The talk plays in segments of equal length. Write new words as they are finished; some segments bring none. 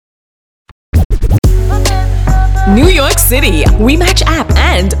New York City, We Match app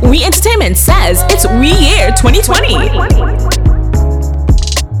and We Entertainment says it's We Year 2020.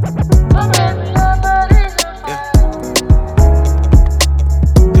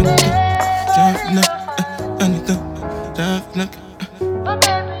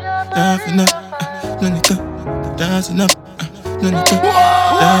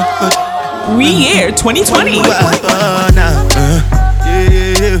 We Year 2020.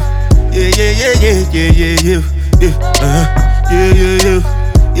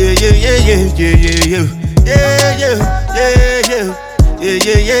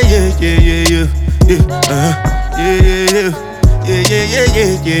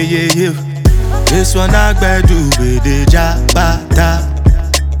 This one I gotta do with the jabata.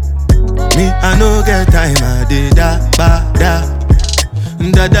 Me, I no get time, I did that, bada.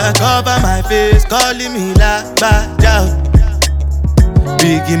 Dada cover my face, calling me la bada.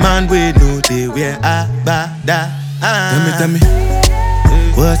 Biggie man, we know they wear a bada. Tell me,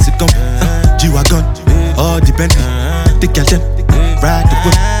 what's it come? G-Wagon, all the Bentley. The girl them, ride the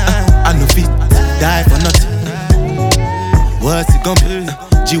whip. I no fit, die for nothing. What's it come?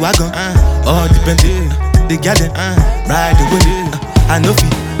 G-Wagon, all the Bentley. The girl them, ride the whip. I no fit,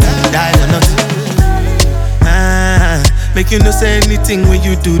 die for nothing. Make you no say anything when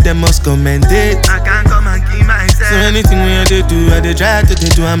you do, them must commend it. I can't come and keep myself. So anything when you do, I dey try to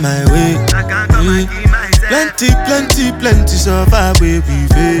do on my way. I can't come and keep myself. Plenty so far way we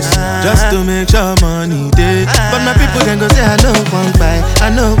face. Just to make sure money day. But my people then go say I know one buy, I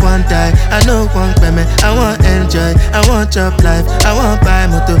know one die, I know one payment. I want enjoy, I want job life, I want buy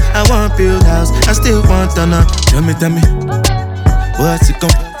motor, I want build house, I still want to know. Tell me, what's it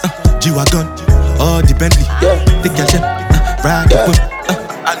come? G-Wagon, all the Bentley, the girl them, ride the whip.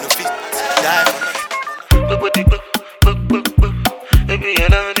 I no fit, die for nothing. Baby, you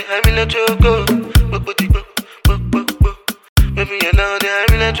know that I'm in a choco. Baby, you know that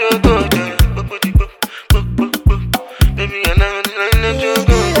I'm in a choco. Baby, you know that I'm in a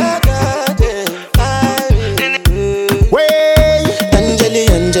choco.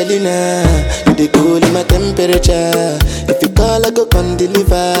 Angelina, you dey cool in my temperature. If you call, I go come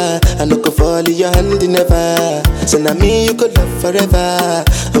deliver. I no go fall in your hand never. So now me you could love forever.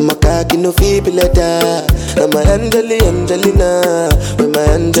 I'm a cocky no feeble letter. I'm a Angelina, with my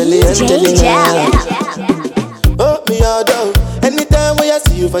Angelina. Oh me all down. Anytime when I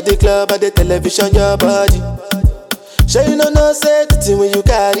see you for the club or the television, your body. Sure you know say the thing when you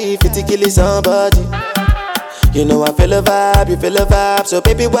carry 50 kill somebody. You know I feel a vibe, you feel a vibe, so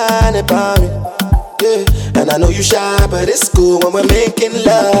baby whine about me. Yeah, and I know you shy, but it's cool when we're making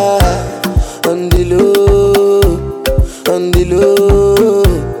love. On the low, on the low,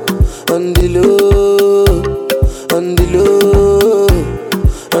 on the low, on the low,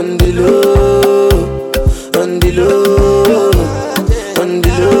 on the low, on the low, on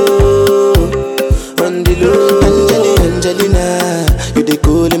the low, on the low. Angelina, you dey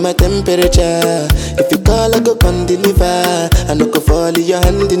cool in my temperature. If you call, I go come deliver. I no go fall in your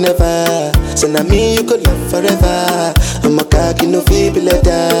hand never. So now me you could love forever. I'm a cocky no feeble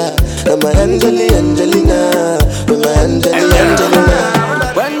letter. I'm a Angelina, with my Angelina.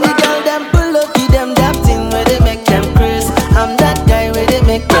 When the girl them pull up, give them that thing where they make them craze. I'm that guy where they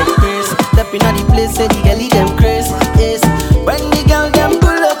make them craze. Stepping out the place, say the girl them craze. Yes. When the girl them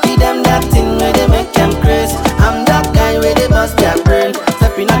pull up, give them that thing where they make them craze. I'm that guy where they bust their brain.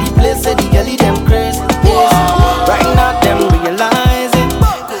 Stepping out the place, say the girl them craze. Yes. Right now them realize it.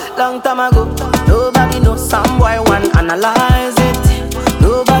 Long time ago, nobody know. Some boy want analyze it.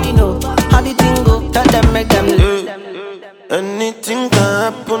 Nobody know how the thing go. Tell them make them live. Anything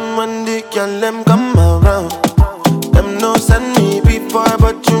can happen when the girl them come around. Them no send me before,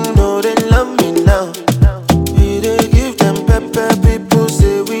 but you know they love me now. We they give them pepper, people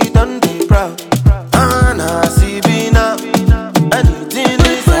say we done be proud. And I see me now. Anything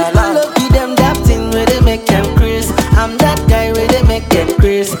is allowed. Look at them that thing where they make them craze. I'm that guy where they make them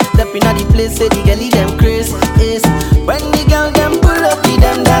craze. Stepping out the place, say the girl them craze. Yes. When the girl them pull up, give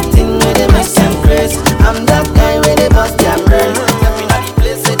them that thing where they make them craze. I'm that guy where they bust their brain. Stepping out the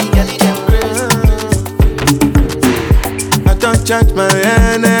place, say the girl them craze. I don't charge my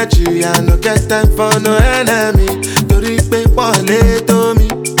energy. I no get time for no enemy. Tori pe wale to me.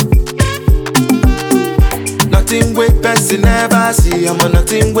 Nothing with person never see. I'm on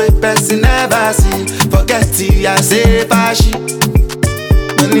nothing with person never see. Forget it, I say fashi.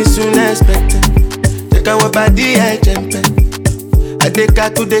 Money soon expected. Take our body, I jump. I take her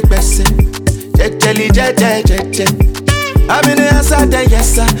to the person. Jelly, je. I'm in the answer, then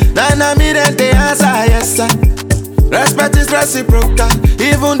yes sir. Then I'm in the answer, yes sir. Respect is reciprocal,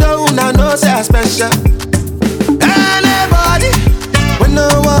 even though una know say I special.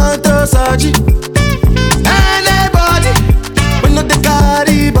 dodgy. Anybody, we know the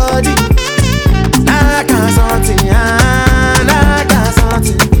carry body. I got something, I got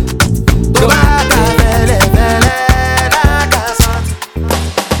something. Go back, I got something.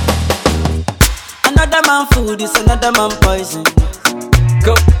 Another man food is another man poison.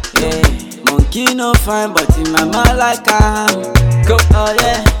 Go, yeah. Monkey no fine, but in my mind like I'm. Go, oh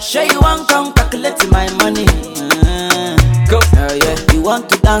yeah. Sure you want come calculate my money. Go, oh yeah. You want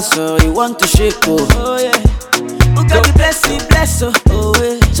to dance or you want to shake, oh yeah. Who got the blessing, bless oh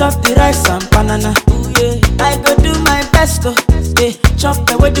yeah. Chop the rice and banana, oh yeah. I go do my best, oh yeah. Chop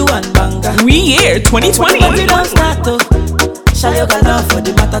the way do one banga. We year 2020. But you don't start, oh. Shall you got love for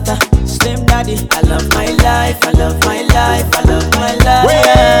the matata? Slim daddy, I love my life, I love my life, I love my life.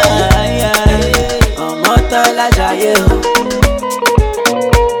 Omotola jaye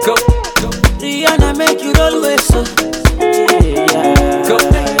go, Rihanna make you roll with so. Go,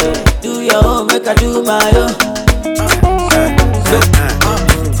 do your own, make I do my own.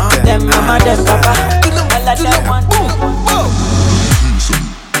 Them mama, them papa, I like that one.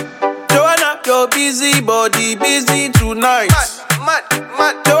 Joanna, your busy body busy tonight. Mad.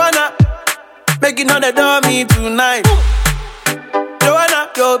 Joanna, making all the dummy tonight. Joanna,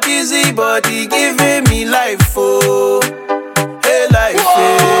 your busy body giving me life, oh. Hey, life,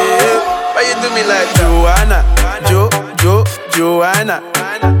 hey. Why you do me like Joanna? Joanna.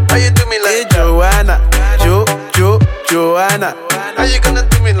 Why you do me like Joanna? Joanna. How you gonna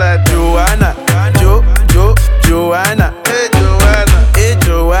do me like Joanna? Joanna. Hey,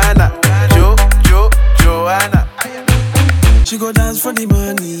 Joanna. Joanna. She go dance for the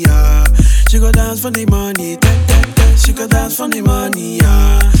money, yeah. She go dance for the money, She go dance for the money,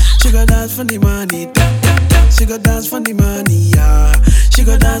 yeah. She go dance for the money, She go dance for the money, yeah. She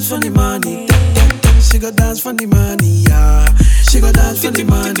go dance for the money, She go dance for the money, yeah. She go dance for the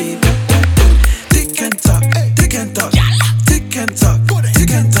money. Tick and talk, tick and talk, tick and talk,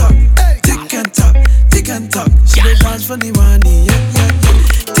 tick and talk, tick and talk, tick and talk. She go dance for the money, yeah.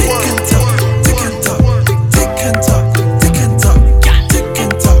 Tick and talk, tick and talk, tick and talk.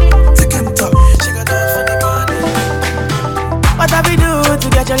 What have we do to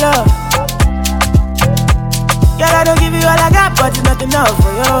get your love? Girl, I don't give you all I got, but it's not enough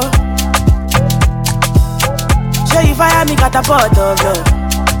for you. Sure you fire me, catapult of love.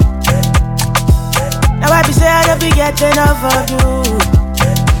 Now I be say I don't be getting enough of you.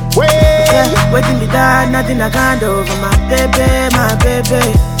 Yeah, waiting me down, nothing I can't do for my baby.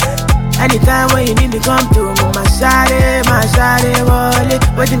 Anytime when you need me, come through. My shawty, wallet.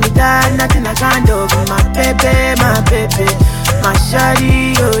 Waiting me down, nothing I can't do for my baby. My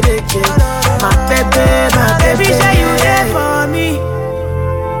shawty, oh, they get my baby. Say you there for me,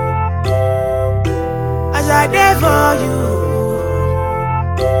 as I there for you.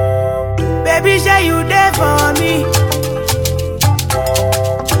 Baby, say you there for me,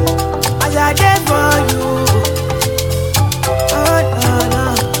 as I there for you. Oh no.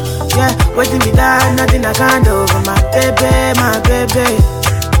 Yeah, waiting me down, nothing I can't do for my baby.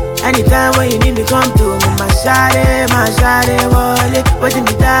 Anytime when you need me, come to me, my shawty, wallet. Waiting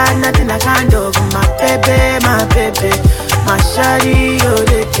me down, nothing I can't do for my baby. My shawty, oh,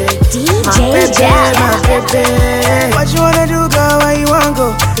 they take my baby. What you wanna do, girl, where you wanna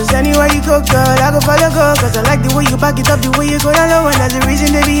go? Cause anywhere you go, girl, I go follow, go. Cause I like the way you back it up, the way you go down low. And that's the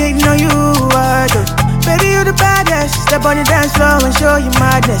reason they be hating on you, baby, you the baddest. Step on the dance floor and show you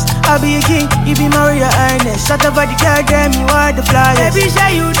madness. I'll be a king, you be my real highness. Shut up, body, girl, damn, you are the flyest. Baby,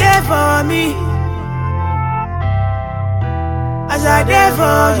 say you there for me, as I there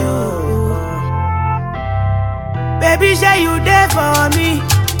for you. Baby, say you there for me,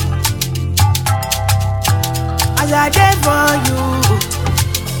 as I there for you.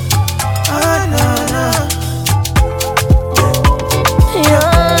 Oh no.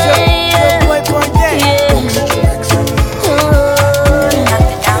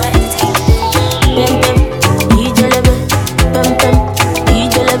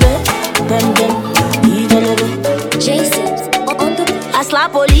 I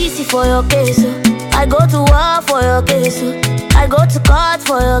slap police for your case. I go to war for your case. I go to court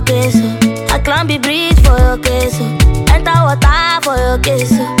for your case. I climb the bridge for your case. Enter water for your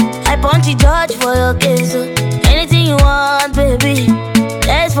case. I punch the judge for your case. Anything you want, baby,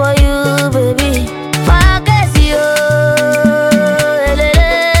 that's for you, baby. For your case, yo.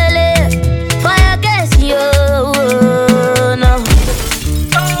 For your case, yo. No.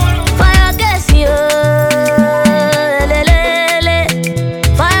 For your case, yo.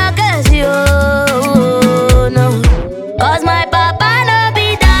 For your case, yo. No. Cause my papa no be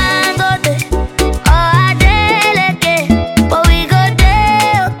Dangote or Adeleke, but we go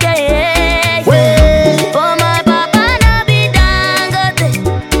there, okay.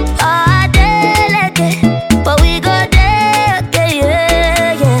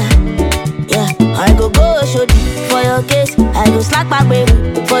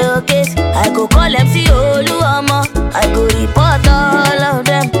 go call MC Oluomo. I go report all of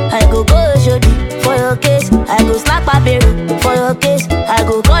them. I go Shodi for your case. I go slap Aberu for your case. I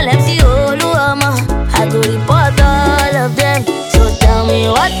go call MC Oluomo. I go report all of them. So tell me,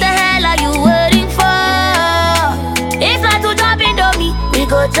 what the hell are you waiting for? If not to drop Indomie, we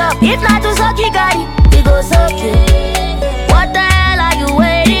go chop. If not to suck you, Gary, we go suck you. What the hell are you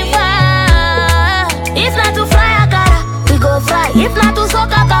waiting for? If not to fry Akara, we go fry. If not to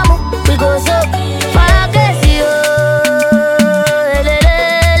soak Akamu, we go soak. Fire case yo,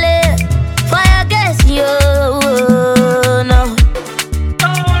 fire case yo, no.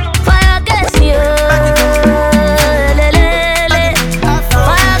 Fire case yo,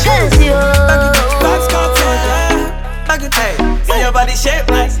 fire case yo. See your body shape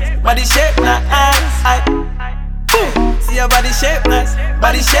nice, body shape nice. See your body shape nice,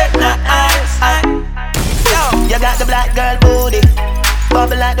 body shape nice. Yo, you got the black girl booty,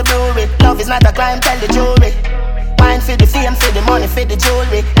 bubble like the brewery. Love is not a crime, tell the jury. Wine for the fame, for the money, for the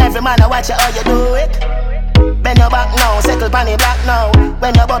jewelry. Every man I watch you how you do it. Bend your back now, settle panny black now.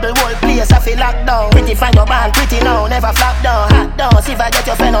 When your bubble whole place I feel locked down. Pretty find your band, pretty now, never flop down. Hot down, see if I get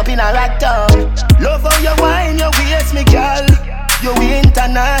your friend up in a rack down. Love how you wine, your waist me girl. You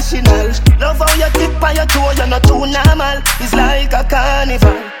international. Love how you tip on your toe, you're not too normal. It's like a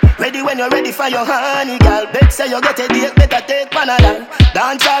carnival. Ready when you're ready for your honey, girl. Bet say you get a date, better take Panadol.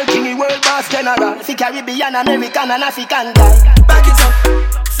 Dancehall king, world boss general. Fi Caribbean, American and African girl. Back it up,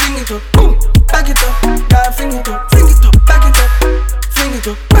 fling it up, boom. Back it up, girl, fling it up, back it up, fling it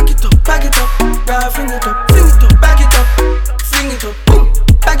up, back it up, back it up, girl, fling it up, back it up, fling it up, boom.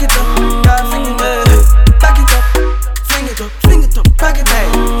 Back it up, girl, fling it up, back it up, fling it up, back it up.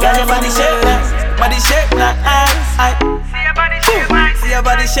 Girl, your body shape nice, body shape nice. See your body shape nice, see your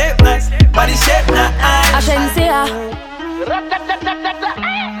body shape nice, body shape nice. I shouldn't say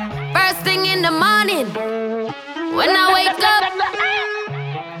first thing in the morning, when I wake up,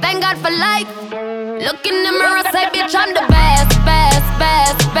 thank God for life. Look in the mirror, say bitch I'm the best, best,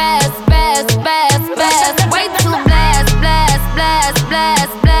 best, best, best, best, best. Way too blessed, blessed, blessed,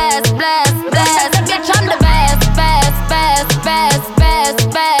 blessed, blessed, blessed, blessed. Bitch I'm the best, best, best, best, best,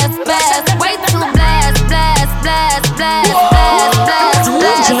 best, best. Way too blessed, blessed, blessed, blessed, blessed, blessed.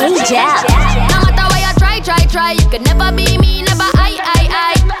 DJ Jab. No matter what you try, you can never be me, never I.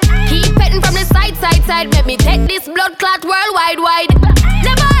 Keep petting from the side, make me take this blood clot worldwide, wide.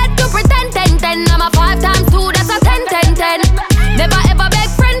 Never had to pretend, 10. I'm a 5 times 2, that's a 10. Never ever beg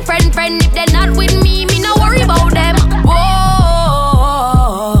friend. If they're not with me, no worry about them. Whoa,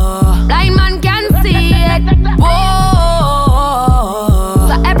 blind man can see it. Whoa,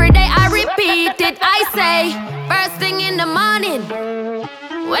 so every day I repeat it. I say, first thing in the morning,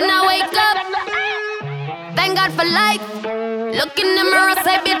 when I wake up, thank God for life. Look in the mirror,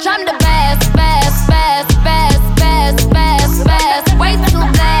 say bitch I'm the best, best, best, best, best, best, best. Way too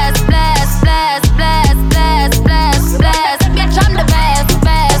blessed, blessed, blessed, blessed, blessed, blessed, blessed. Bitch I'm the best,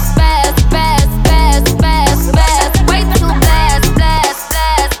 best, best, best, best, best, best. Way too blessed, blessed,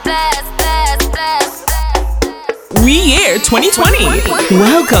 blessed, blessed, blessed, blessed. We Year 2020.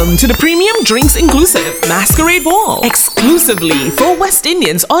 Welcome to the Premium Drinks Inclusive Masquerade Ball, exclusively for West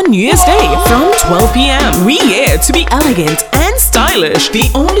Indians on New Year's Day from 12 p.m. We Year to be elegant and stylish, the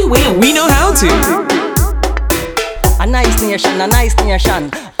only way we know how to. A nice nation,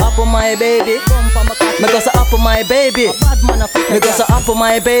 up on my baby. Because up on my baby. Because up on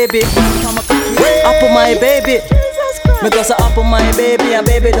my baby. Up on my baby. Because up on my baby and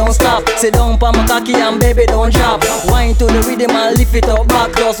baby don't stop. Sit down pa my cocky and baby don't drop. Wine to the rhythm and lift it up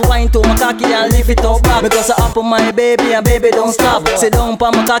back. Just wine to my cocky and lift it up back. Because up on my baby and baby don't stop. Sit down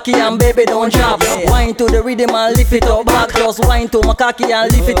pa my cocky and baby don't drop. Wine to the rhythm and lift it up back. Just wine to my cocky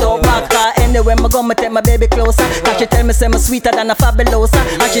and lift it up back. Cause anyway me go me take my baby closer. Cause she tell me say me sweeter than a fabulosa.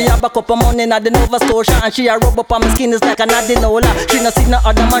 And she a back up her money in the Nova Scotia. And she a rub up on my skin is like an adenola. She no see no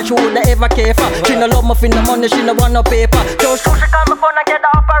other man she woulda ever care for. She no love me for no money, she no want no paper. So she call me phone and get the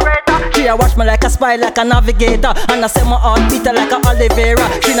operator. She a watch me like a spy, like a navigator. And I say my heart beat her like a Oliveira.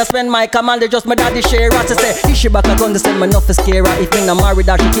 She no spend my command, they just my daddy share her. She say, if she back a gun, they say me enough is scare her. If me no married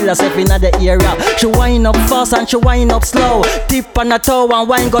her, she kill herself in the area. She wind up fast and she wind up slow. Tip on her toe and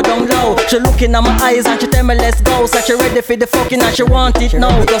wine go down low. She looking at my eyes and she tell me let's go. So she ready for the fucking and she want it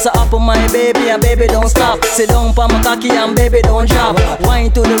now. Because I up on my baby and baby don't stop. Sit down pa my cocky and baby don't drop.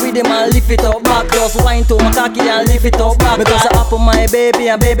 Wine to the rhythm and lift it up back. Just wine to my cocky and lift it up back. Because I up on my baby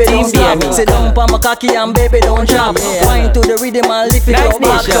and baby don't stop. Sit down pa my cocky and baby don't drop. Wine to the rhythm and lift it up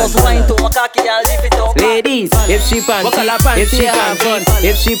back. Just wine to my cocky and lift it up. Ladies, if she panty, if she have fun,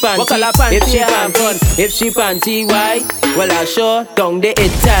 if she panty, if she have fun, if she panty white, well I sure down the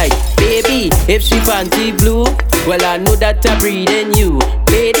it tight. Baby, if she panty blue, well I know that I breathe in you.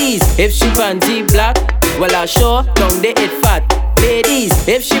 Ladies, if she panty black, well I sure down the it fat. Ladies,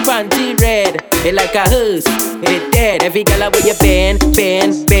 if she panty red, it like a hearse, it dead. Every girl with your bend.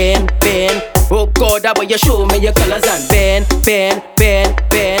 Oh God, that way you show me your colors and bend.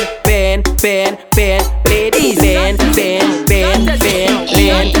 Ladies, bend.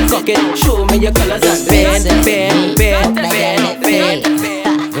 Cock it, show me your colors and bend.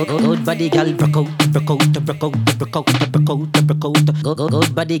 Good body girl, broke out. Good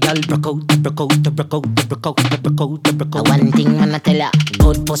body girl, broke out. One thing man I tell ya,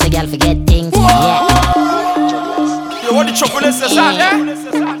 good pussy girl forget things. Yeah. You want the chocolate,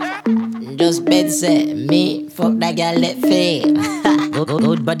 yeah? Just bed say me fuck that girl let fail.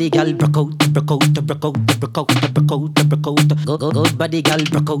 Good body girl, broke out. Good body girl,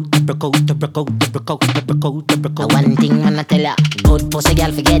 broke out. One thing man I tell ya, good pussy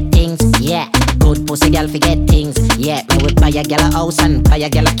girl forget things. Yeah, good pussy girl forget things. Yeah, me would buy a girl a house and buy a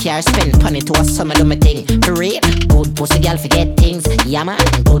girl a car, spend money to a summer do me thing. For real, good pussy girl forget things. Yeah man,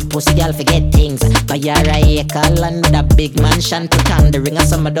 good pussy girl forget things. Buy her a acre land with a big mansion, put on the ring a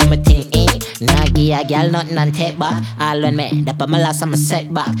summer do me thing. Nah give a girl nothing and take back. All when me, that my last I'm a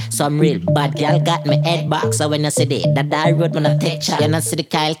setback. Some real bad girl got me head back. So when I see that road when I take shot. You know see the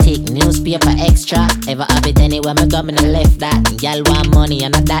Kyle take newspaper extra. Ever have it anywhere me go me no left that. Girl want money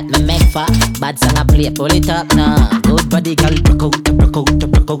and that me make for. Bad song I play, pull it up now. Good body girl, broke out.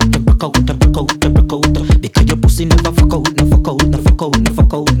 Because your pussy never fuck out.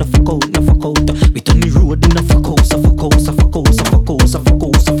 We turn the road in a fuck out.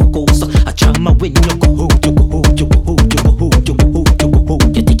 I try my way, you go hold.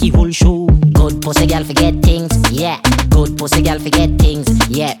 You think you whole show. Good pussy girl forget things. Yeah, good pussy girl forget things.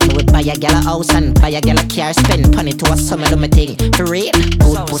 Yeah, me would buy a girl a house and buy a girl a car, spend money to a summer do me thing. For real,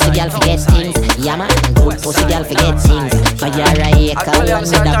 good pussy girl forget things. Yeah man, good pussy girl forget things. Buy her a acre land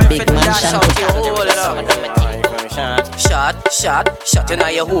with a big mansion. Shot in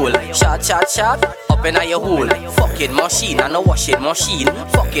your hole. Shot, up in your hole. Fucking machine and a washing machine.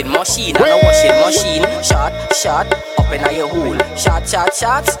 Fucking machine and a washing machine. Shot, up in your hole. Shot,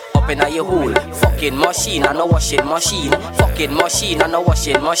 up in your hole. Fucking machine and a washing machine. Fucking machine and a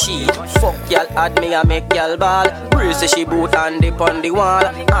washing machine. Fuck y'all add me a make y'all ball. Breeze she boot and dip on the wall.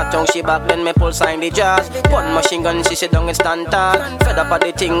 Her tongue she back then me pull sign the jazz. One machine gun she sit down and stand tall. Fed up at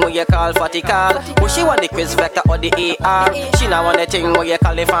the thing where you call fatty call. But she want the quiz vector or the AR. She not want the thing where you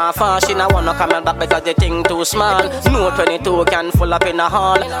call it fan. She not want no camel back because the thing too small. No 22 can full up in a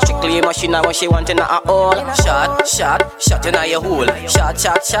hall. Strictly machine when she want in a hole. Shot in your hole. Shot,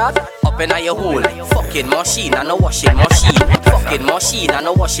 up in your hole. Fucking machine and a washing machine. Fucking machine and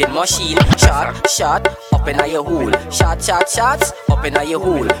a washing machine. Shot, up in your hole. Shot, up in your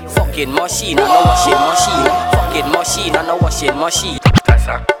hole. Fucking machine and a washing machine. Fucking machine and a washing machine.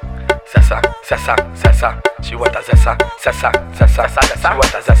 Zessa. She want a Zessa. She want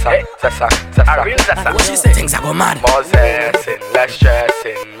a Zessa. A real Zessa. What she say? Things are go mad. More zessing, less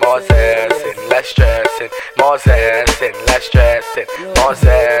stressing. More zessing, less stressing. More zessing, less stressing. More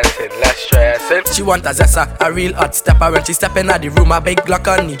zessing, less stressing. She want a Zessa, a real hot stepper. When she step in the room, a big Glock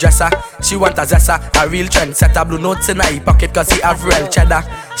on the dresser. She want a Zessa, a real trendsetter. Blue notes in her pocket cause he have real cheddar.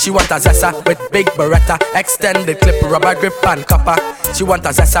 She want a Zessa with big Beretta, extended clip, rubber grip and copper. She want a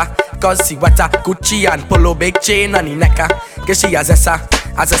Zessa cause she wetter, Gucci and polo, big chain on the necker. Cause she a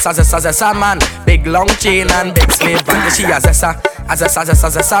Zessa man, big long chain and big slave band. Cause she a Zessa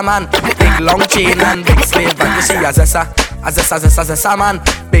man, big long chain and big slave band. Cause she a Zessa man,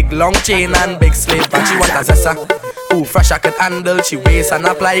 big long chain and big slave band. She want a Zessa who fresh I could handle, she weighs and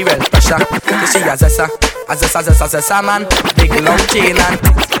apply well pressure. Cause she a Zessa man, big long chain and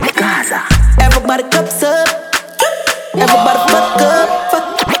Gaza. Everybody cups up, everybody fuck up.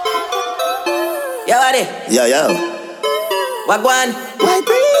 Yo, buddy. Yo. Wagwan. White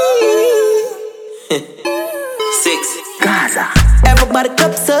breeze. 6. Gaza. Everybody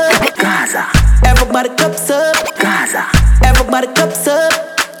cups up. Gaza. Everybody cups up. Gaza. Everybody cups up.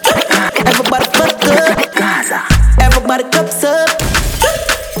 Everybody fuck up. Gaza. Everybody cups up.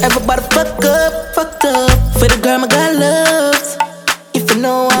 Everybody fucked up. For the girl my God loves. If you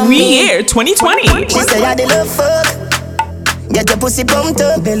know I'm Re-Year 2020. She say I the love fuck. Get your pussy pumped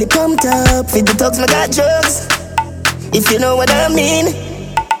up, belly pumped up. Feed the dogs, my got drugs. If you know what I mean.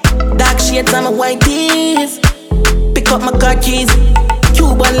 Dark shades on my white tees. Pick up my car keys.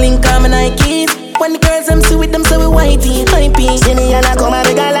 Cuban link on my Nikes. When the girls them see with them, say we whitey, hypey. See me and I come and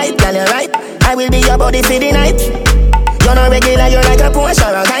make a light, girl, you right. I will be your body for the night. You're not regular, you're like a Porsche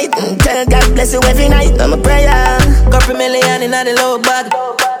or a kite. Tell God bless you every night, I'm a prayer. Couple million in the low bag.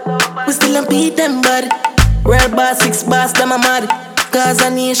 We still don't beat them, bud. Real boss, 6 boss, them a mad. Cause a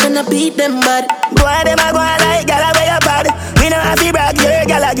nation a beat them, bud. Go on, them a go on like gala where you bad. We don't have to brag, your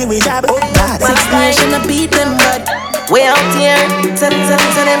gala give me job. 6 nation a beat them, bud. Way out here. So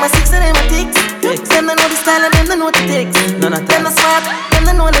them a 6 and them a ticks. Them don't know the style and them don't know the ticks. None of them not smart, them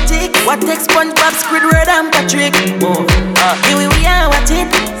don't know the ticks. What takes SpongeBob, Squidward and Patrick? Here we are, watch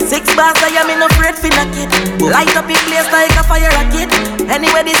it. 6 bars, I am in afraid for knock it. Light up in place like a fire rocket.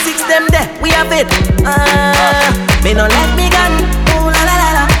 Anyway, the 6 them there, we have it. Me no let me gun. Ooh la la la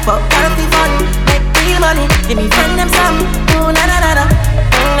la. Fuck healthy fun, make real money. Give me friend them some. Ooh la la la la.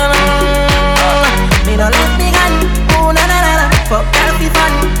 Me no let me gun. Ooh la la la la. Fuck healthy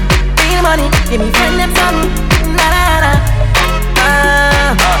fun, real money. Give me friend them some. La la la.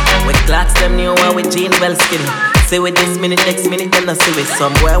 With clocks them new one with jeans well skinny. Say with this minute, next minute, then I see with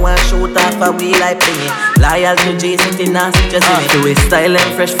some boy want shoot off a wheel like thingy. Loyal to G City, nasty just see me. Do it style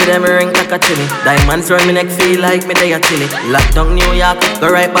and fresh for them ring like a chili. Diamonds round me neck feel like me they a chili. Lockdown New York,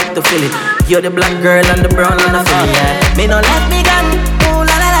 go right back to Philly. You're the black girl and the brown and the Philly, yeah. Me no let me gun, ooh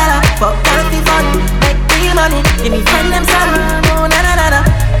la la la la. Fuck healthy fun, make real money. Give me friend them some, ooh la la la la.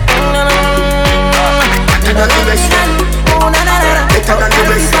 Me no let me gun, ooh la la la la. Fuck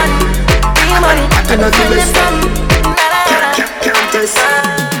healthy fun, real money. Give me friend them some.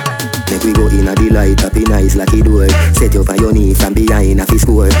 Make we go in a delight, up in eyes like it door. Set you on your knee from behind a fist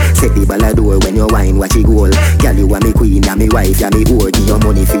score. Set the ball a door when you wine, watch it goal. Girl, you are me queen, and me wife, and me whore. Give your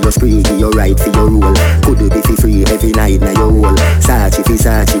money for your spree, give your right for your rule. Could do be for free every night, now your whole. Sachi for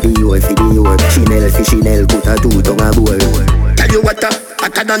Sachi, Dior for Dior. Chanel for Chanel, put a 2 tongue a bowl. Tell you what,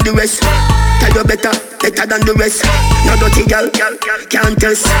 hotter than the rest. Tell you better than the rest. No dirty girl, can't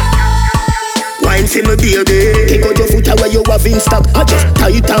test. Wine for me baby. Kick out your foot away you have in stock. I just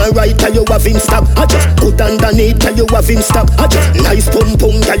tight and right till you have in stock. I just put underneath till you have in stock. I just nice pum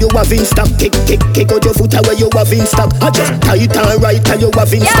pum till you have in stock. Kick out your foot away you have in stock. I just tight and right till you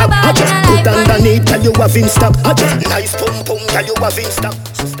have in stock. I just put underneath till you have in stock. I just nice pum pum till you have in stock.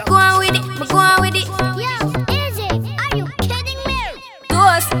 Go on with it, go on with it. Yo, Izzy, are you kidding me?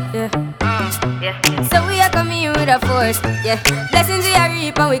 Ghost, yeah. So we are coming with a force, yeah. Blessings we are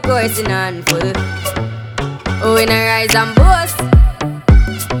reap and we coursing on full. Oh, we not rise and boast.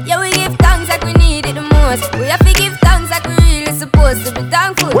 Yeah, we give thanks like we need it the most. We have to give thanks like we really supposed to be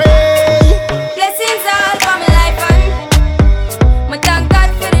thankful. Blessings all for my life and my thank God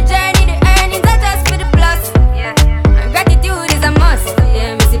for the journey, the earnings are just for the plus. Yeah, and gratitude is a must.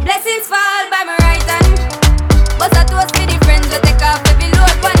 Yeah, me see blessings fall by my right hand. But I toast for the friends that take off every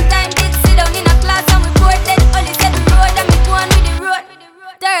load. One time did sit down in a class and we bored. Then only said the road and me go on with the road.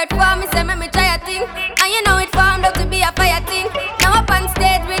 Third form, me say me try a thing. And you know it formed up to be a fire thing. Now up on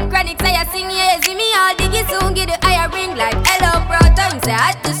stage with chronics I sing. Yeah, see me all diggy soon get the higher ring. Like hello brother, me say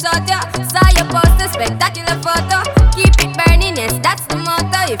I had to shot ya. Saw your poster, spectacular photo. Keep it burning, yes that's the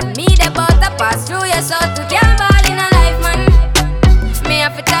motto. If me the butter pass through your soul to can't ball in a life man. Me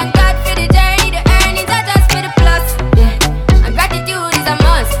have to thank God for the journey, the earnings are just for the plus. Yeah, and gratitude is a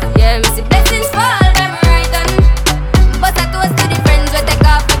must. Yeah, me see blessings fall by my right hand. But I toast to the friends we take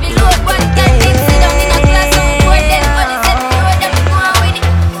off every load. One time they sit down in a class and we bored. Then only said the road and we go on with it.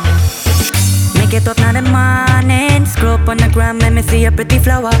 Make it up now the morning. Scroll up on the gram, let me see a pretty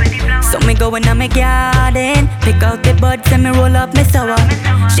flower. So me go in my garden, pick out the buds and me roll up my sour.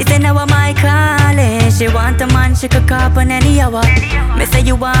 She say now my calling. She want a man she could cop on any hour. Me say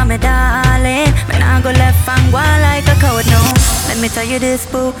you want me darling, me nah go left and go like a coward no. Let me tell you this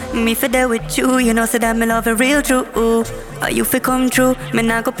boo, me fi there with you. You know say that me love it real true. Are you fi come true? Me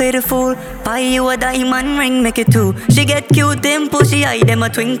nah go pay the fool. Buy you a diamond ring, make it two. She get cute dimple, she eye them a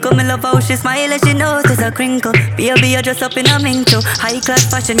twinkle. Me love how she smile and she knows there's a crinkle. Baby a dress up in a mink too. High class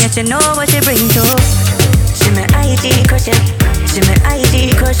fashion yet she know what she bring to. She me IG crush it. She me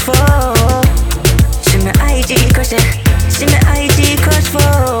IG crush for. She me IG crush it. She me IG crush for.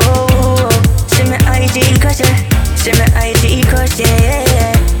 She me IG crush it. She me IG crush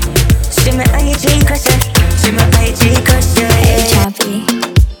yeah. She me IG crush it. She me IG crush yeah.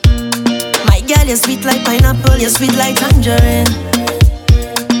 My girl, you're sweet like pineapple, you're sweet like tangerine.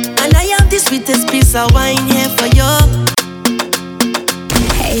 And I have the sweetest piece of wine here for you.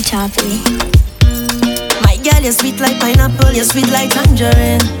 Hey, Choppy. My girl, you're sweet like pineapple, you're sweet like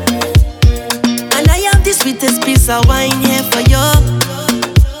tangerine. And I have the sweetest piece of wine here for you.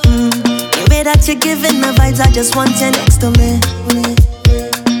 The way that you're giving me vibes, I just want you next to me.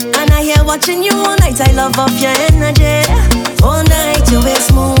 I here watching you all night. I love off your energy. All night your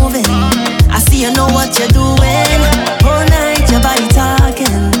waist moving. I see you know what you're doing. All night your body talking.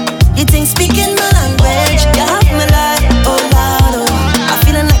 You think speaking my language. You have me like, oh Lord, oh. I'm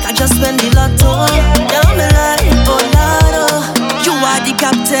feeling like I just went the lotto. You have me like, oh Lord, oh. You are the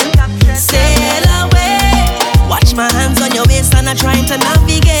captain. Sail away. Watch my hands on your waist and I'm trying to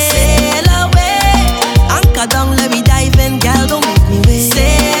navigate. Sail away. Anchor down, let me dive in, girl, don't make me wait.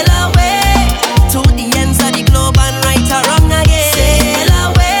 Sail away to the ends of the globe and right or wrong again. Sail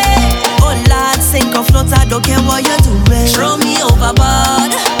away. Oh Lord, sink or float, I don't care what you're doing. Throw me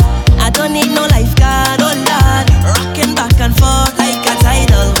overboard. I don't need no lifeguard, oh Lord. Rocking back and forth like a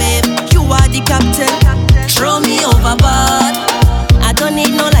tidal wave. You are the captain. Throw me overboard. I don't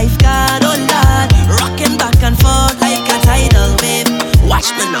need no lifeguard, oh Lord. Rocking back and forth like a tidal wave.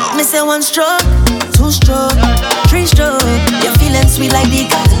 Watch me now. Me say one stroke, two stroke, three stroke. You're feeling sweet like the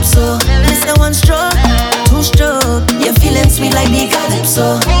calypso. Me say one stroke, two stroke. You're feeling sweet like the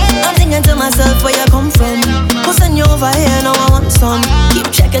calypso. I'm thinking to myself where you come from. Who's send you over here? Now I want some.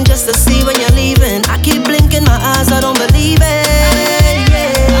 Keep checking just to see when you're leaving. I keep blinking my eyes, I don't believe it.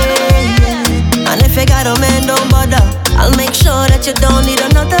 Yeah. And if you got a man, don't bother. I'll make sure that you don't need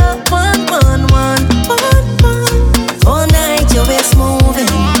another one. All night your waist moving.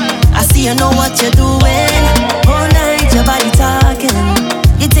 I see you know what you're doing. All night your body talking.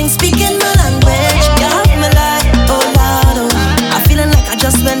 You think speaking my language. You have me like, oh Lord, oh. I'm feeling like I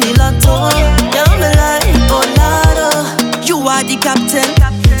just went the lotto. You have me like, oh Lord, oh. You are the captain.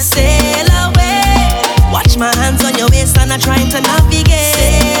 Sail away. Watch my hands on your waist and I'm trying to navigate.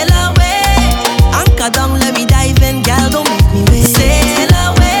 Sail away. Anchor down, let me dive in, girl, don't make me wait. Sail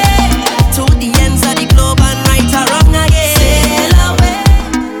away to the ends of the globe and right or wrong again. Sail away.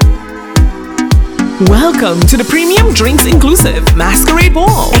 Welcome to the Premium Drinks Inclusive Masquerade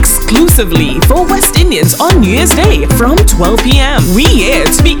Ball, exclusively for West Indians on New Year's Day from 12 p.m. We here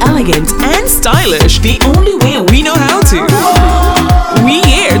to be elegant and stylish the only way we know how to. We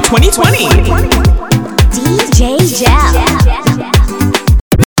here 2020. DJ Gel.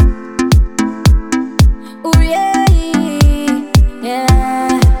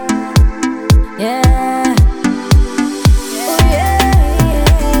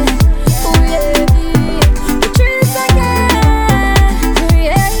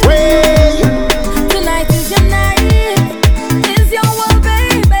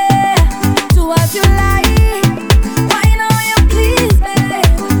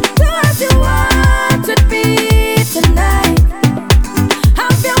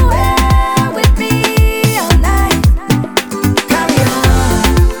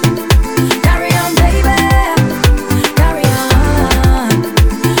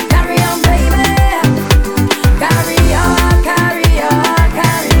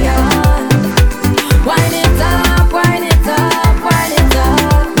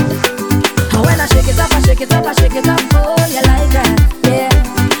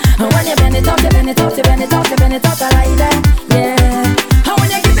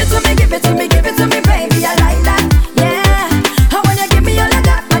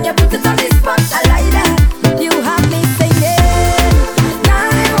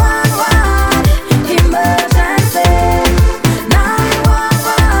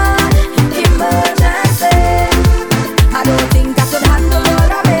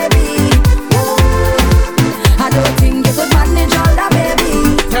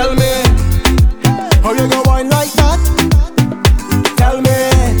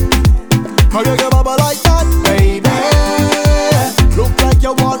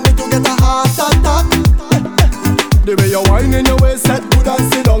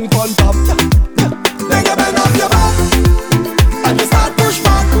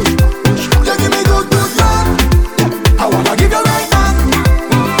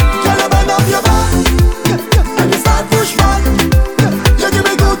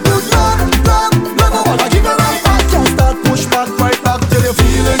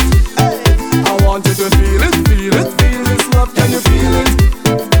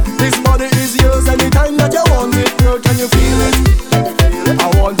 Can you feel it? I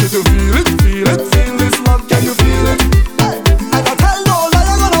want you to feel it, feel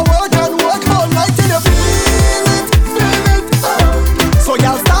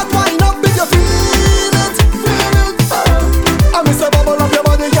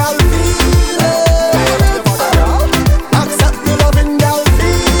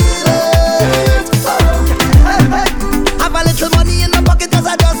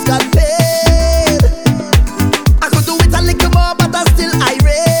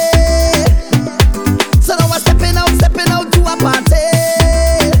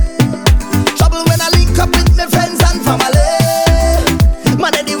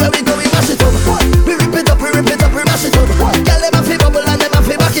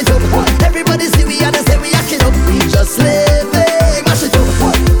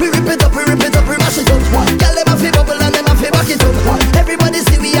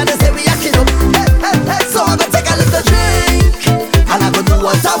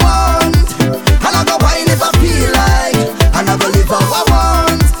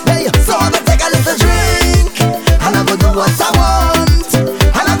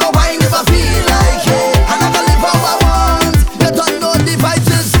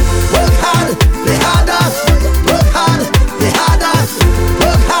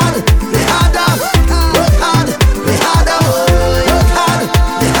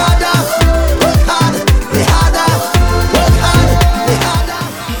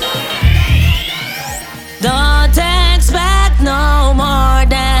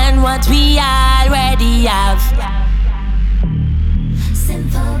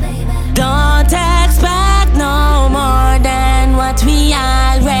me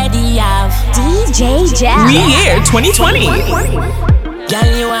already have. DJ Jam. We Year 2020.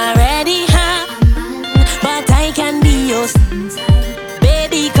 Girl, you already have, but I can be yours.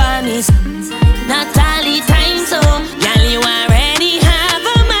 Baby, call me Natalie time, so girl, you already have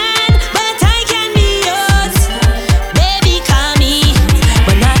a man, but I can be yours. Baby, call me,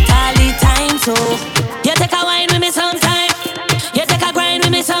 but Natalie time, so you take a wine with me sometime, you take a grind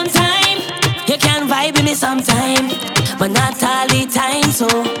with me sometime, you can vibe with me sometime, but Natalie time, so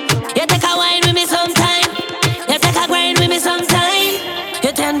you take a wine with me sometime, you take a grind with me sometime,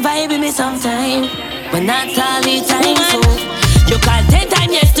 you can vibe with me sometime, but Natalie time, so you call 10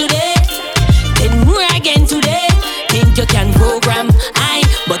 times yesterday, 10 more again today. Think you can program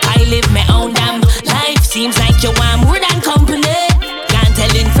but I live my own damn life. Seems like you want more than company. Can't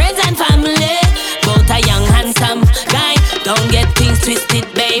tell in friends and family about a young handsome guy. Don't get things twisted,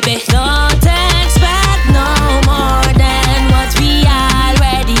 baby. Don't expect no more than what we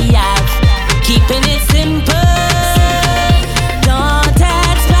already have. Keeping it simple. Don't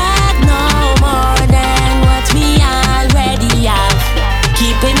expect no more than what we already have.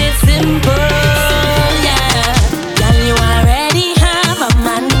 Keeping it simple, yeah. Girl, you already have a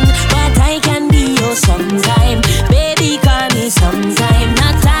man, but I can be yours sometime. Baby, call me sometime.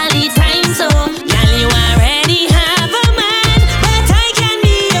 Natalie time, so girl, you already have a man, but I can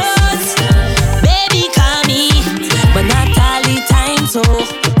be yours. Baby, call me, but Natalie time, so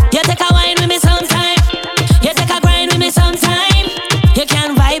you take a wine with me sometime, you take a grind with me sometime, you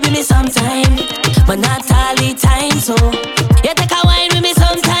can vibe with me sometime, but Natalie time, so you take a wine with me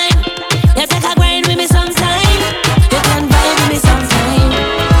sometime, you take a grind with me sometime, you can vibe with me sometime,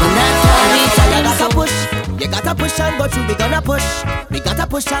 but Natalie time, so You gotta push and go through, we gonna push. We gotta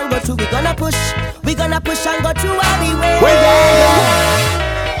push and go through, we gonna push. We gonna push and go through anyway.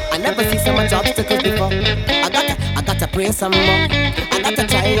 I never see so much obstacles before. I gotta pray some more. I gotta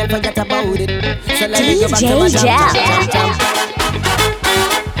try and forget about it. So let me go back to my jam.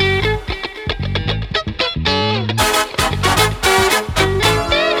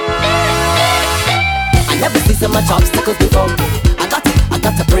 I never see so much obstacles before. I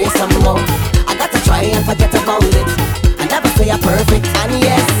gotta pray some more. I gotta try and forget about it. I never say I'm perfect, and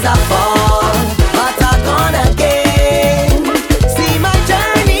yes I fall, but I gone again. See my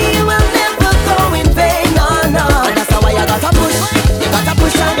journey will never go in vain, no, no. And that's why I gotta push. You gotta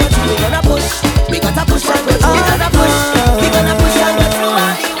push and go through. We gonna push. We gotta push and go through. We gonna push. We gonna push and go through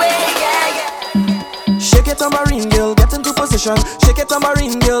anyway, yeah. Shake it, tambourine girl, get into position. Shake it,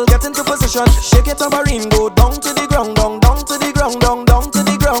 tambourine girl, get into position. Shake it, tambourine, go down to the ground, down to the ground, down to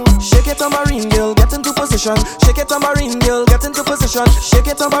the ground. Shake it, tambourine girl, get into position. Shake it, tambourine girl, get into position. Shake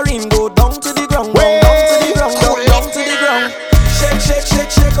it, tambourine, go down to the ground, down to the ground, down to the ground. Shake, shake,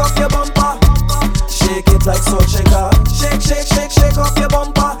 shake, shake off your bumper. Shake it like salt shaker. Shake, shake, shake, shake off your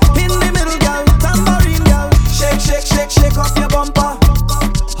bumper. In the middle, girl, tambourine girl. Shake, shake, shake, shake off your bumper.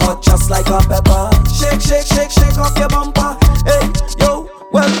 Hot just like a pepper. Shake, shake, shake, shake off your bumper. Hey, yo,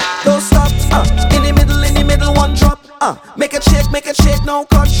 well, don't stop. In the middle, one drop. Make it shake, no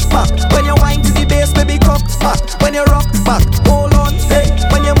clutch back. When you wind to the bass, baby, cock back. When you rock back, hold on, hey.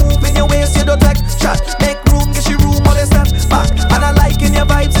 When you move in your waist, you don't take shot. Make room, get your room, all the step back. And I like in your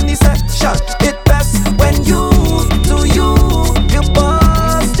vibes in the section. It best when you do you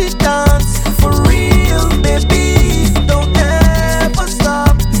bust it dance for real, baby. Don't ever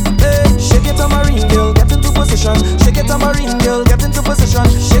stop. Hey, shake it, tambourine girl, get into position. Shake it, tambourine girl, get into position.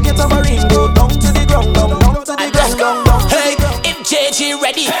 Shake it, tambourine, go down to the ground, down to the ground, down. Hey, if JG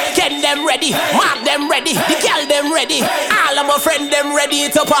ready, Ken them ready, Mark them ready, the girl them ready, all of my friends them ready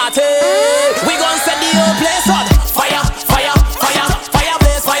to party. We gon' set the whole place on fire, fire, fire, fire,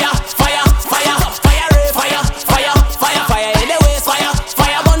 blaze, fire, fire, fire, fire, fire, fire, fire, fire, in the waist, fire,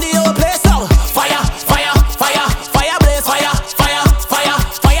 fire, burn the whole place down, fire, fire, fire, fire, blaze, fire, fire, fire,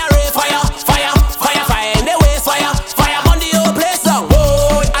 fire, fire, fire, fire, fire, in the waist, fire, fire, burn the whole place down.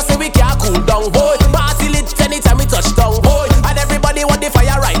 Boy, I say we can't cool down, boy. Party lit anytime we touch down, boy. And everybody want the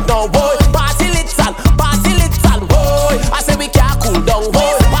fire right now, boy. Party lit and boy. I say we can't cool down,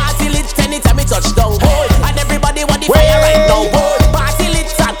 boy. Party lit anytime we touch down, boy. And everybody want the fire right now, boy. Party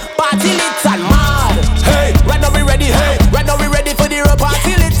lit and mad. Hey, right now we ready, hey. Right now we ready for the real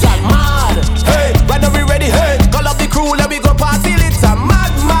party lit and mad. Hey, right now we ready, hey. Call up the crew, let me go party lit and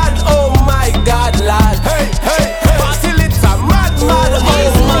mad, mad. Oh my God, lad. Hey, hey, hey. Party lit and mad, mad.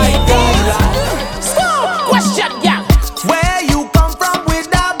 Oh my God, lad. Stop. Question, yeah. Where you come from with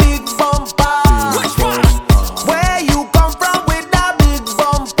that big bum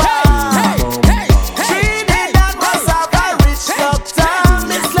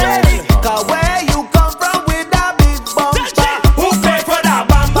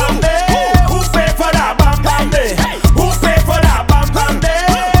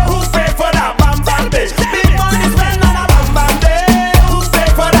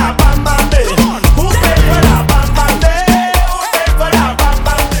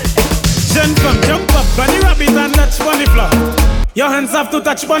Your hands have to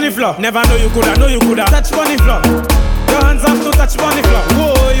touch bunny floor. Never know you coulda touch bunny floor. Your hands have to touch bunny floor.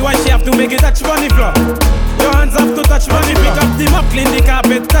 Whoa, why she have to make it touch bunny floor? Your hands have to touch bunny floor. Pick up the mop, clean the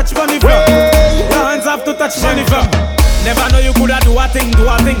carpet, touch bunny floor. Your hands have to touch bunny floor. Never know you coulda do a thing.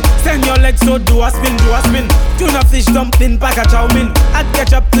 Send your legs so do a spin. Tuna fish dumpling, pack a chow mein. Add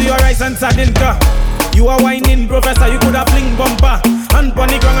ketchup to your rice and sardine car. You are whining, professor, you coulda fling bumper. Hand pon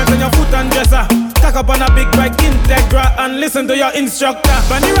the ground and turn your foot and dresser. Tack up on a big bike Integra and listen to your instructor.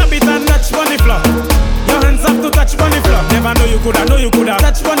 Bunny rabbit and touch bunny floor. Your hands have to touch bunny floor. Never know you coulda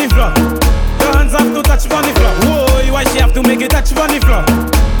touch bunny floor. Your hands have to touch bunny floor. Whoa, why she have to make it touch bunny floor?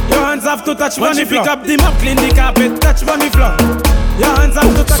 Your hands have to touch bunny floor. Pick up the mop, clean the carpet, touch bunny floor. Your hands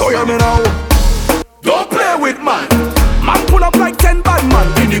have to touch bunny floor. So you know, don't play with man. Man pull up like 10 bad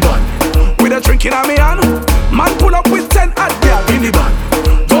man in the band. With a drink in a me hand. Man pull up with 10 hot girl in the band.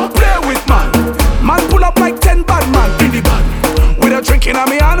 Don't play with man. Man pull up like 10 bad man in the band. With a drink in a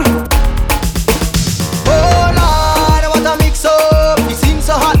me hand. Oh Lord, what a mix up. It seems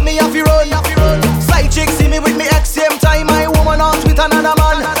so hot, me have to run. Side chick see me with me ex, same time my woman out with another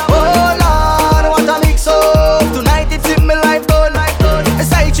man. Oh Lord, what a mix up. Tonight it's in me life done.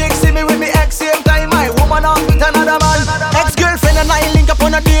 Side chick see me with me ex, same time my woman out with another man. Ex-girlfriend and I link up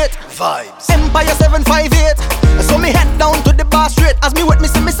on a date. Vibes. Empire 758. So me head down to the bar straight. As me with me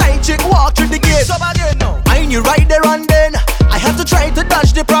see me side chick walk through the gate. So again now, I knew right there and then I had to try to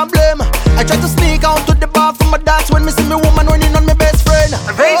dodge the problem. I tried to sneak out to the bar from my dance when me see me woman running on my best friend.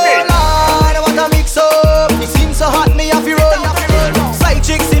 Oh Lord, what a mix up. It seems so hot, me have to run. Side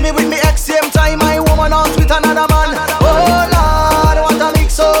chick see me with me ex, same time my woman out with another man. Oh Lord, what a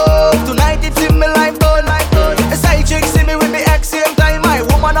mix up. Tonight it's in me life done. Side chick see me with me ex, same time my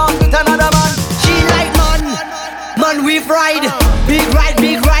woman out with another man. She like man we fried. Big ride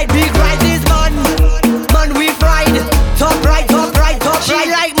this man we fried. Top right. She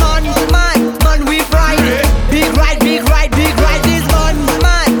like man we fried. Big ride this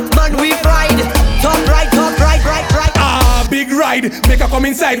man we fried. Top right. Ah, big ride. Make her come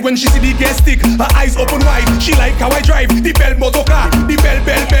inside when she see the gas stick. Her eyes open wide. She like how I drive the bell motorcar. The bell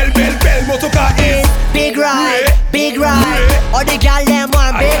motorcar is big ride. All the gal them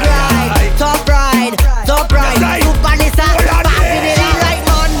want big ride. Top ride. Super Nissan. She like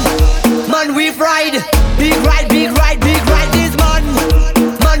man we fried. Big ride this man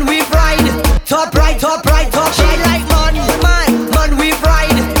we fried. Top right. She like man we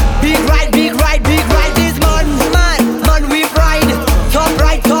fried. Big ride this man we fried. Top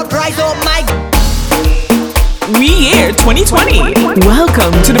right. Oh my. We Year 2020.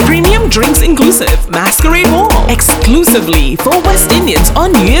 Welcome to the Premium Drinks Inclusive Masquerade Ball, exclusively for West Indians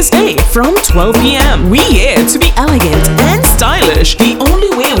on New Year's Day from 12 p.m. We here to be elegant and stylish, the only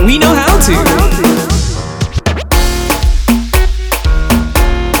way we know how to.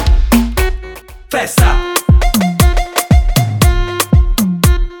 Festa.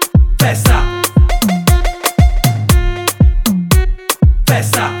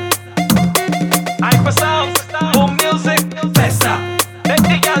 Hypersound, boom music. Festa. Make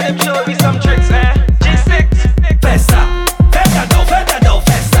the girl them show me some tricks, G6. Festa. Festa do,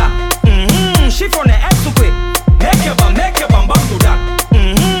 festa. She from the X to quick. Make your bum bum do that.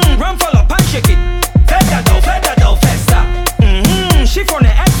 Run full up and shake it. Festa do, festa. She from the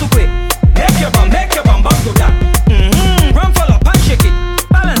X to quick. Make your bum bum do that. Run full up and shake it.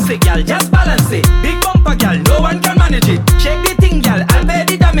 Balance it, girl, just balance it. Big bumper, girl, no one can manage it. Shake the thing, girl, and bear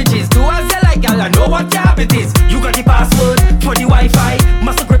the damages. Do as you like, girl, I know what your habit is. You got the password for the Wi-Fi.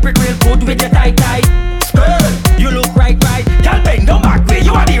 Must grip it real good with your tight. Skirt, you look right. Girl, bend no back way,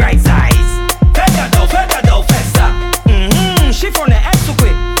 you are the right size. Festa do, festa. She from the X to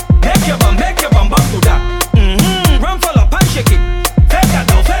quick. Make your bum do that. Run full up and shake it. Festa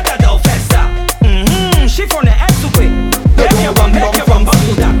do, festa. She from the X to quick. Make your bum do that.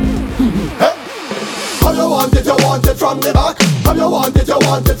 How you want it from the back. How you want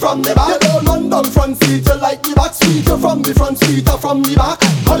it from the back. You don't run down front seat, you like the back seat. You from the front seat or from the back.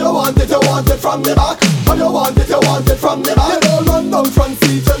 How you want it from the back. How you want it from the back. You don't run down front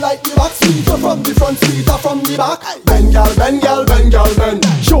seat, you like the back seat. You from the front seat or from the back. Bend, girl, bend.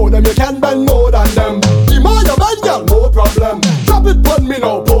 Show them you can bend more than them. The more you bend, girl, no problem. Drop it on me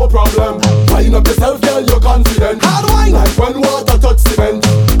now, no problem. Wind up yourself, girl, you're confident. Hard wine, like when water touch cement.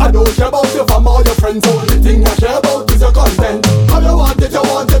 I don't care about your fam or your friends. Only thing I care about is your content. How you want it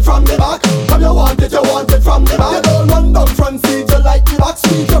from the back. How you want it from the back. You don't run down front seat, you like the back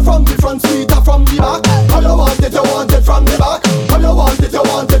seat. You're from the front seat or from the back. How you want it from the back. How you want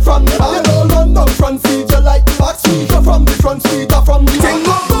it from the back. You don't run down front seat, you like the back seat. You're from the front seat or from the back. Ting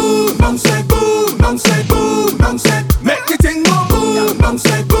go boom, boom set, boom set. Make the ting go boom.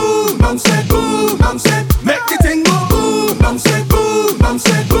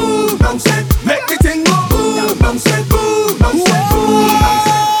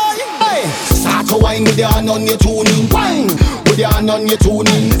 wine with your hand on your tuning. Wine with your hand on your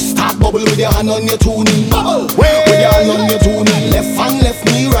tuning. Start bubble with your hand on your tuning. Bubble with your hand on your tuning. Left hand left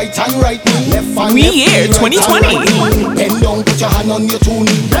knee, right hand right knee. Left hand We left year knee, 2020. Right hand. Bend down, put your hand on your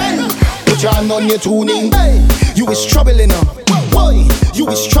tuning. Bend, put your hand on your tuning. You is troubling up. Boy, you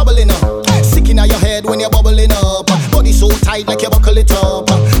is troubling up. Sick in your head when you're bubbling up. Body so tight like you buckle it up.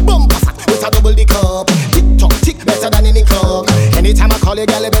 Bumper fat with a double the cup. Tick tock tick better than any clock. Anytime I call you,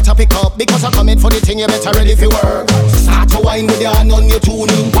 girl, you better pick up. Because I'm coming for the thing, you better ready for work. Start to wine with your hand on your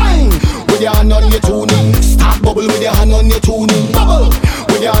tuning. Wine with your hand on your tuning. Start bubble with your hand on your tuning. Bubble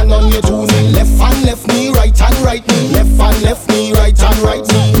with your hand on your tuning. Left hand left knee, right hand right knee. Left hand left knee, right hand right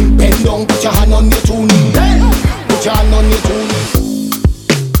knee. Bend down, put your hand on your tuning. Bend, put your hand on your tuning.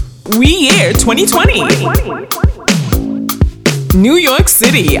 We year 2020. New York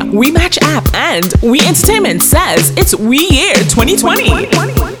City, We Match app and We Entertainment says it's We Year 2020.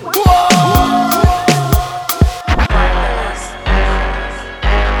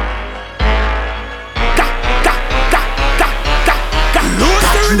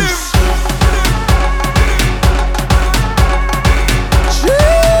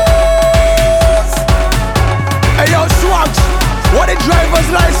 Hey yo, Swags, what the driver's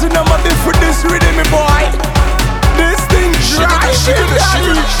license number be for this rhythm, me boy? This thing dry, she got a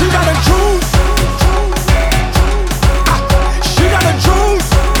juice. She got a juice.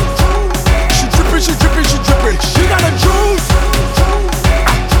 She drippin', she drippin', she drippin'. She got a juice.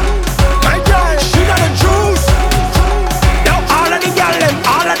 My girl, she got a juice. Now all of the gal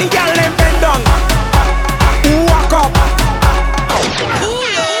them bend down. Walk up.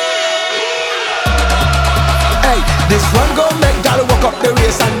 Hey, this one gon' make gal walk up the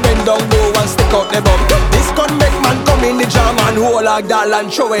race and bend down low and stick out the bum. This gon' make man come in the jam and hold a gal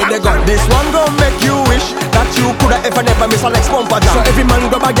and throw away the gun. This one gon' make you wish that you coulda ever never miss a Lex bumper jam. So every man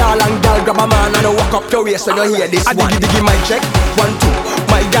grab a gal and gal grab a man and walk up your waist when you hear this. I diggy my check, 1,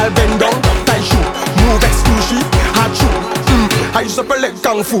 2. My gal bend down, tie shoe, move exclusive, hard shoe. I use up a leg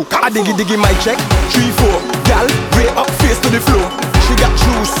kung fu. I diggy my check, 3, 4. Gal way up face to the floor. She got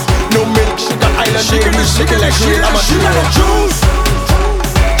juice, no milk. She got island dairy, she got like real. She got a juice.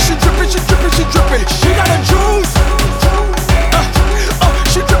 She drippin', she drippin', she drippin'. She got a juice.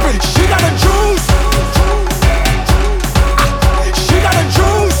 She drippin', she got a juice. She got a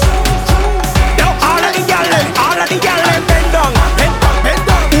juice. Now all of the gal them bend down, bend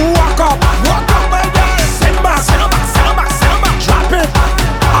down. Walk up, my girl. Send back, drop it.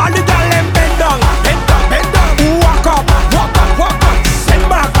 All the gal them bend down, bend down. Walk up, send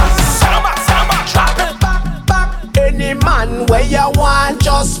back, drop it. Any man where you want,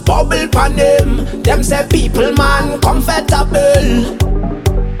 just bubble pan them. Them say people man comfortable.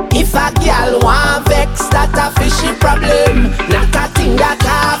 If a girl want vex, that a fishy problem. Not a thing that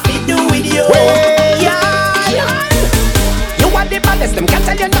I fi do with you. Yeah. You are the baddest, them can't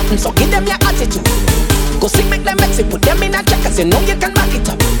tell you nothing, so give them your attitude. Go sick, make them vex it, put them in a check, cause you know you can back it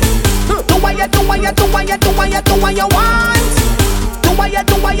up. Do what you want. Do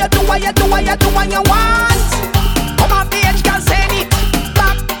what you want. Come on, bitch, girl, send it.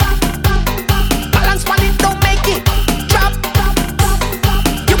 Back. Balance on it, don't make it. Drop.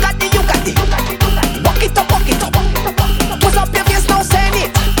 You got it. Walk it up. Push up your face, now send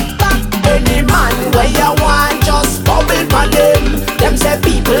it. Back. Any man where you want, just bubble for them. Them say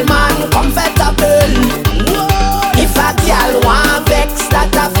people man comfortable. If a girl want vex,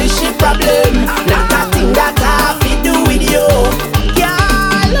 that a fishy problem. Not a thing that I fi do with you.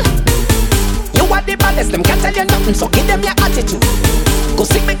 Girl, you are the baddest, them can't tell you nothing, so give them your attitude. Go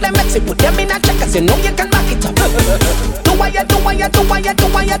sick, make them vex it, put them in a check, cause you know you can back it up. Do what you want. Do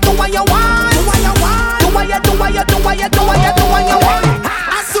what you want.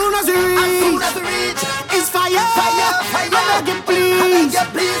 As soon as we reach, it's fire. I beg you please.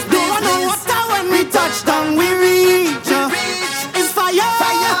 Don't know what time when we touch down, we reach. It's fire. I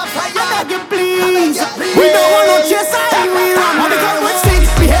beg you please. We don't want no chase, we run. When we come with stink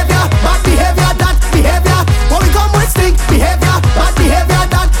behavior, bad behavior, that behavior. When we come with stink behavior, bad behavior,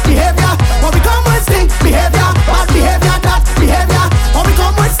 that behavior. When we come with stink behavior, bad behavior, that behavior. When we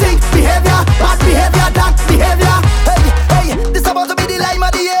come with stink behavior, bad behavior, that behavior. Hey, this about to be the line.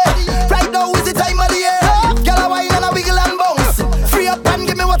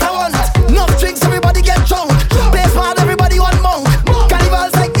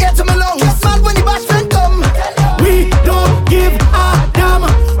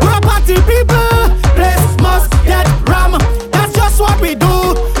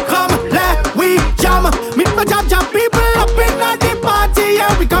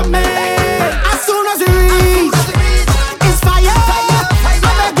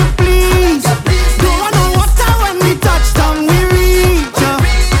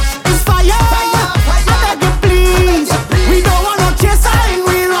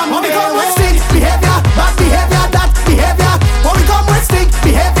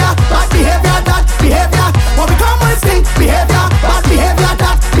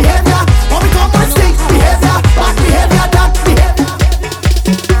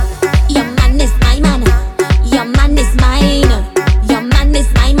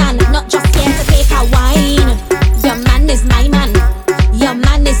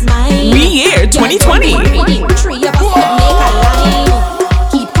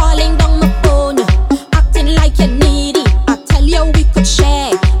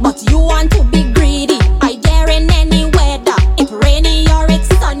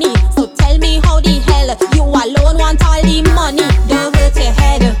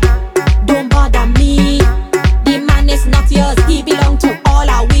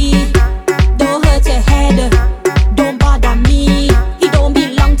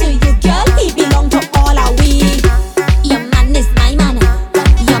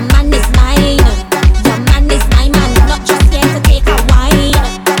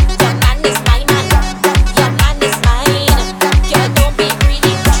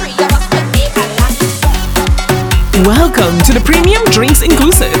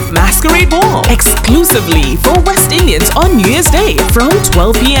 Ball. Exclusively for West Indians on New Year's Day from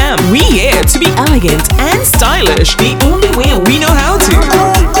 12 p.m. We here to be elegant and stylish the only way we know how to.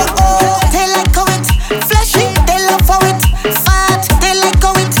 They like how it flashy, they love how it fat, they like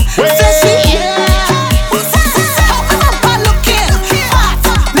how it flashy.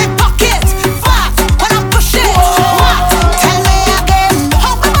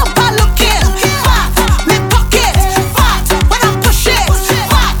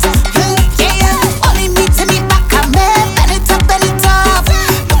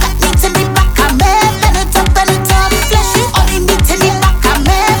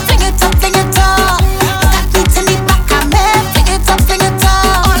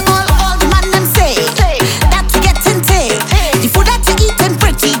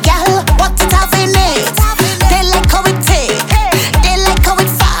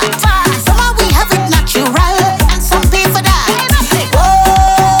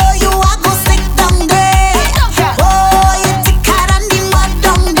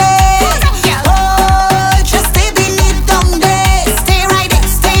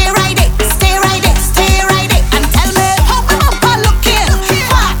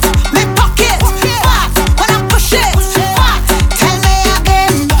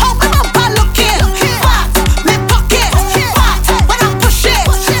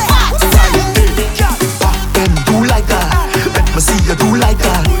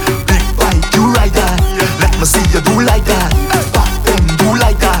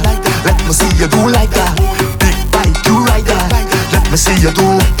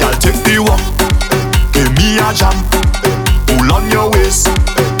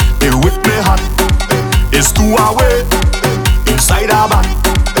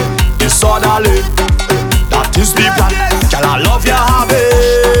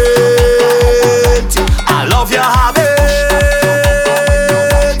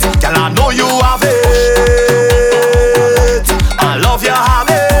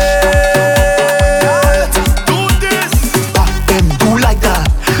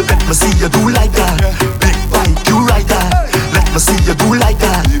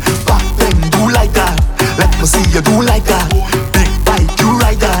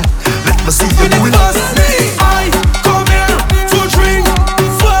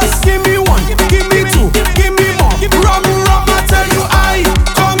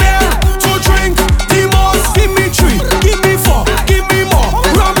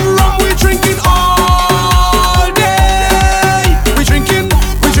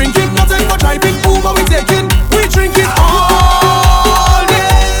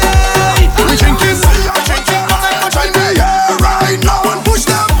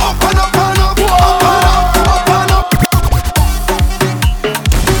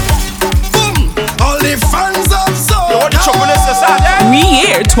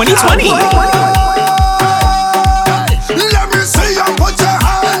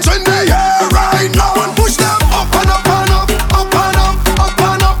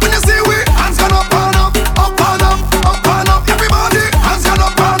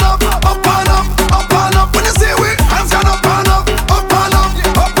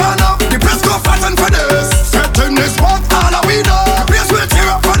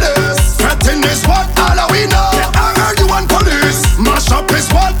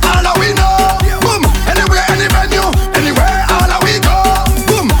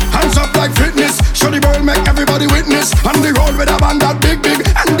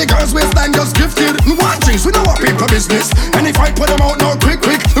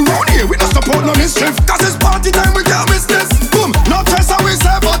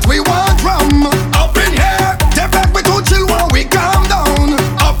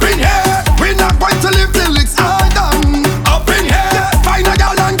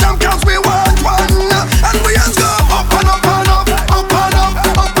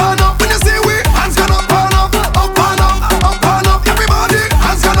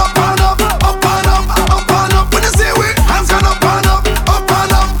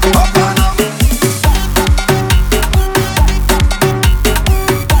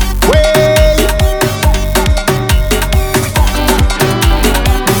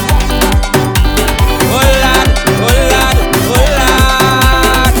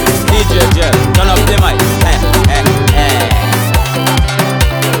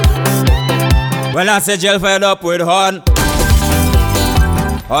 When I say gel fed up with horn,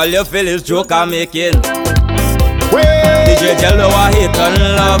 all you feel is joke I'm making. DJ Gel know I hate and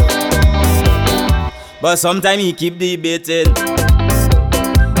love, but sometimes he keep debating.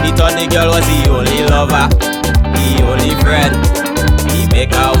 He thought the girl was the only lover, the only friend. He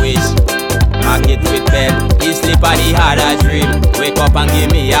make a wish, mark it with pen. He sleep and he had a dream. Wake up and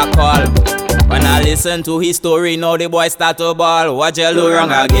give me a call. When I listen to his story, now the boy start to ball. What you do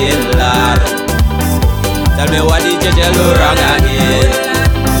wrong again, lad? Tell me what did you do wrong again?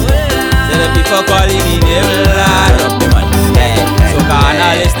 Say the people calling me name, lad. So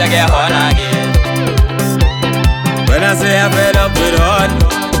can't listen to get on again. When I say I'm fed up with hard,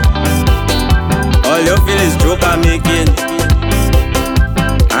 all you feel is joke I'm making.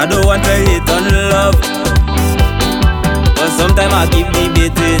 I don't want to hate on love, but sometimes I keep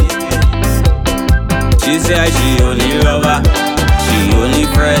debating. She say she only lover, she only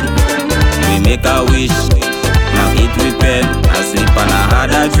friend. We make a wish, now eat with pen. I sleep and I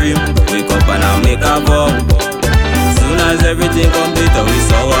had a dream, wake up and I make a vow. Soon as everything complete, we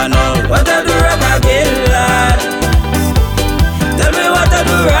saw one out. What I do wrong again, lad? Tell me what I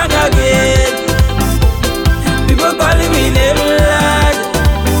do wrong again. People calling me name, lad.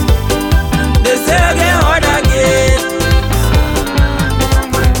 They say I get hard again.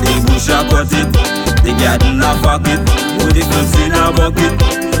 The bush a cut it, the garden a fuck it, put the clothes in a bucket.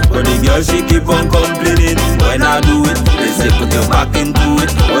 But the girl she keep on complaining when I do it. They say put your back into it.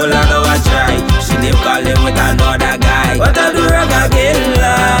 All I know I try. She keep calling with another guy. What I do wrong again,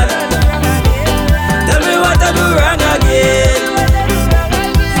 lad? Tell me what I do wrong again.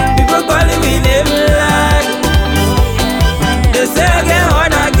 People calling me name, lad. They say I get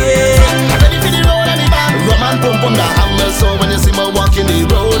hard again. Ready for the road and the back. Rum and pump on the hammer, so when you see me walking the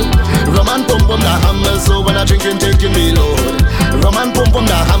road. Rum and pump on the hammer, so when I drinking taking me load. Rum and pump on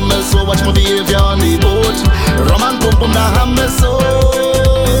the hammer, so watch my behavior on the boat. Rum and pump on the hammer, so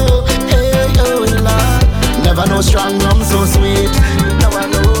hey, oh Lord. Never know strong rum so sweet. Never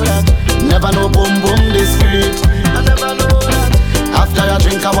know that. Never know boom boom discreet. I never know that. After I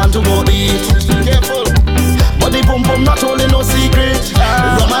drink, I want to go eat. Careful, but the pum pum not holding no secret.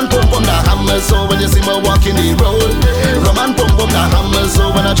 Rum and pum pum the hammer, so when you see me walking the road. Rum and pum pum the hammer, so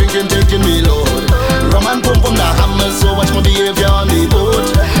when I drinking taking me load. Rum and pum pum the hammer, so watch my behavior on the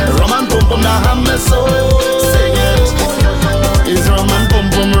boat. Rum and pum pum the hammer, so sing it. It's rum and pum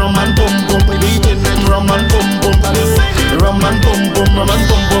pum, we beating them rum and pum pum. Rum and pum pum, rum and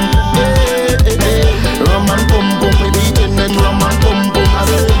pum pum. Rum and pum pum, we beating them rum and pum pum.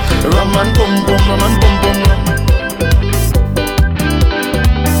 Rum and pum pum, rum and pum pum.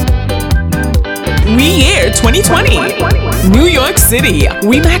 We Year 2020. New York City,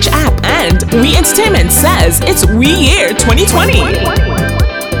 We Match app and We Entertainment says it's We Year 2020.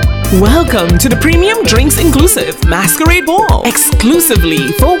 Welcome to the Premium Drinks Inclusive Masquerade Ball,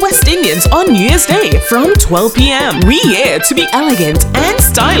 exclusively for West Indians on New Year's Day from 12 p.m. We here to be elegant and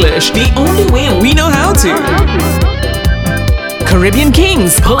stylish the only way we know how to. Caribbean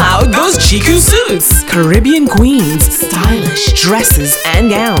kings, pull out those Chiku suits. Caribbean queens, stylish dresses and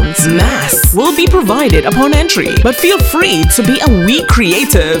gowns. Masks will be provided upon entry, but feel free to be a wee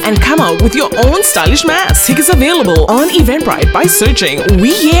creative and come out with your own stylish mask. Tickets available on Eventbrite by searching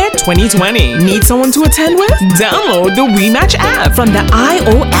We Year 2020. Need someone to attend with? Download the We Match app from the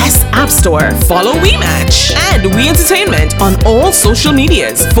iOS App Store. Follow We Match and We Entertainment on all social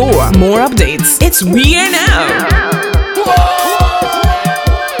medias for more updates. It's We Year now.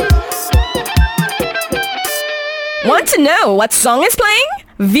 Want to know what song is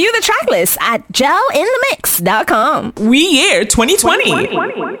playing? View the track list at gelinthemix.com. We Year 2020.